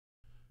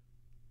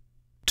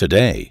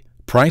Today,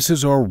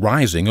 prices are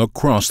rising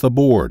across the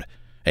board,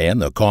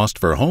 and the cost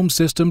for home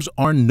systems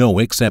are no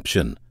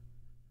exception.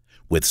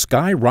 With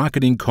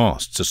skyrocketing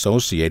costs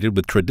associated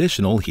with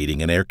traditional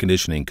heating and air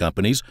conditioning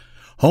companies,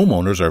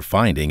 homeowners are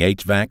finding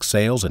HVAC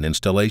sales and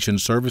installation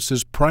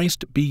services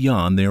priced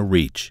beyond their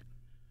reach.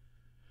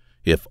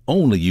 If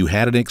only you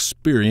had an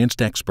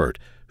experienced expert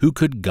who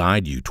could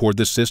guide you toward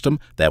the system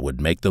that would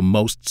make the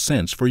most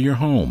sense for your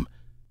home.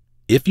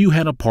 If you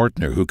had a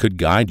partner who could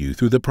guide you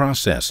through the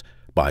process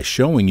by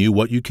showing you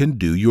what you can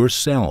do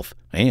yourself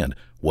and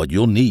what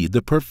you'll need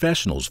the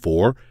professionals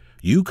for,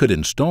 you could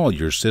install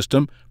your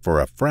system for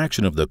a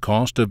fraction of the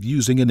cost of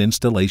using an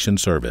installation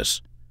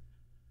service.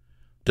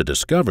 To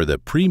discover the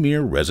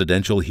premier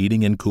residential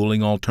heating and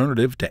cooling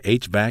alternative to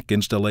HVAC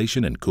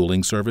installation and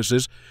cooling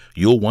services,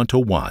 you'll want to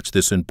watch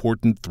this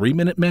important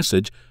 3-minute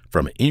message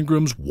from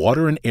Ingrams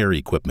Water and Air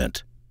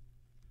Equipment.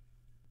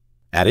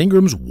 At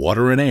Ingrams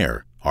Water and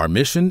Air, our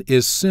mission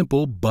is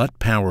simple but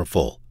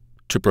powerful: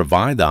 to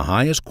provide the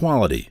highest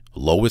quality,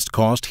 lowest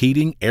cost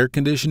heating, air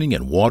conditioning,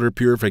 and water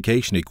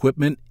purification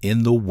equipment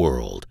in the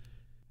world.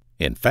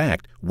 In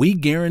fact, we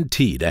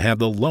guarantee to have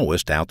the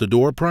lowest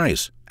out-the-door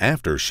price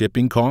after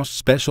shipping costs,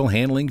 special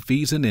handling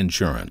fees, and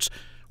insurance.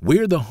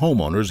 We're the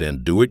homeowners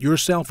and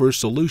do-it-yourselfers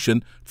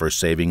solution for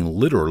saving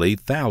literally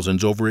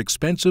thousands over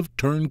expensive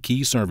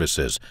turnkey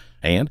services,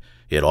 and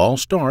it all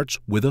starts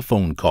with a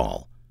phone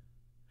call.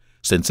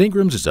 Since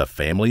Ingrams is a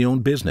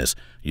family-owned business,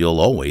 you'll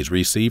always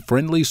receive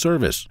friendly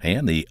service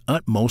and the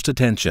utmost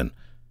attention.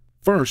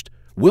 First,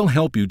 we'll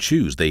help you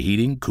choose the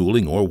heating,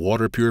 cooling, or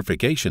water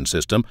purification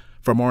system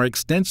from our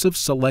extensive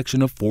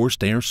selection of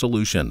forced air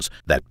solutions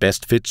that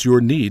best fits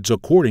your needs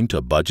according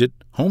to budget,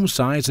 home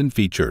size, and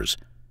features.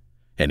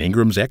 An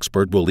Ingrams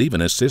expert will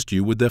even assist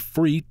you with the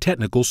free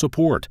technical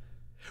support.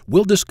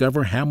 We'll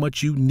discover how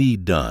much you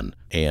need done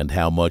and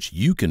how much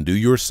you can do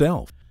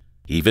yourself.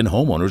 Even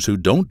homeowners who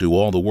don't do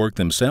all the work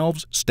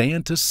themselves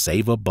stand to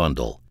save a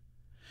bundle.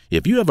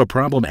 If you have a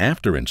problem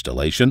after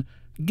installation,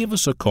 give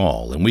us a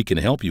call and we can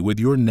help you with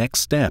your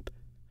next step.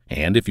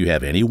 And if you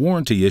have any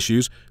warranty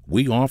issues,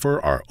 we offer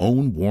our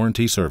own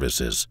warranty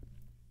services.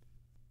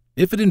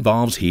 If it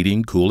involves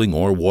heating, cooling,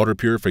 or water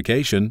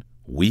purification,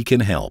 we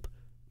can help.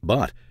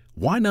 But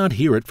why not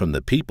hear it from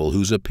the people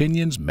whose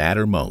opinions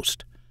matter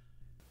most?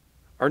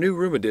 Our new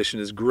room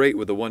addition is great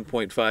with a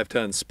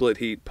 1.5-ton split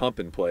heat pump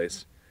in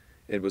place.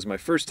 It was my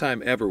first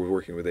time ever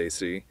working with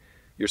AC.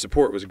 Your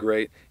support was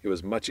great. It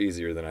was much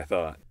easier than I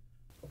thought.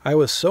 I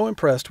was so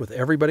impressed with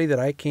everybody that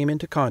I came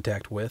into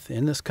contact with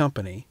in this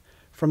company.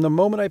 From the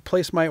moment I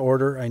placed my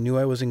order, I knew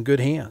I was in good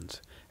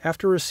hands.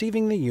 After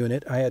receiving the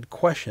unit, I had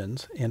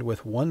questions, and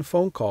with one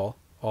phone call,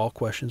 all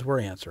questions were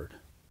answered.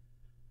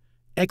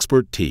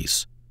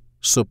 Expertise,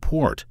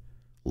 support,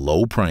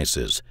 low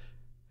prices.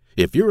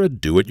 If you're a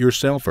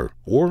do-it-yourselfer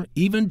or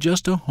even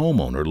just a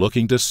homeowner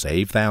looking to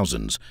save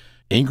thousands,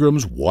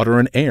 Ingrams Water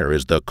and Air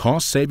is the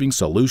cost-saving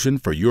solution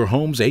for your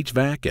home's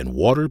HVAC and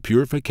water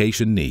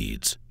purification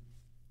needs.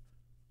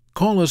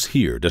 Call us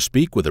here to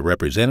speak with a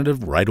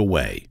representative right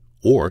away,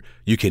 or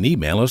you can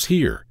email us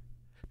here.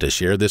 To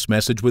share this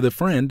message with a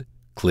friend,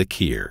 click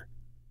here.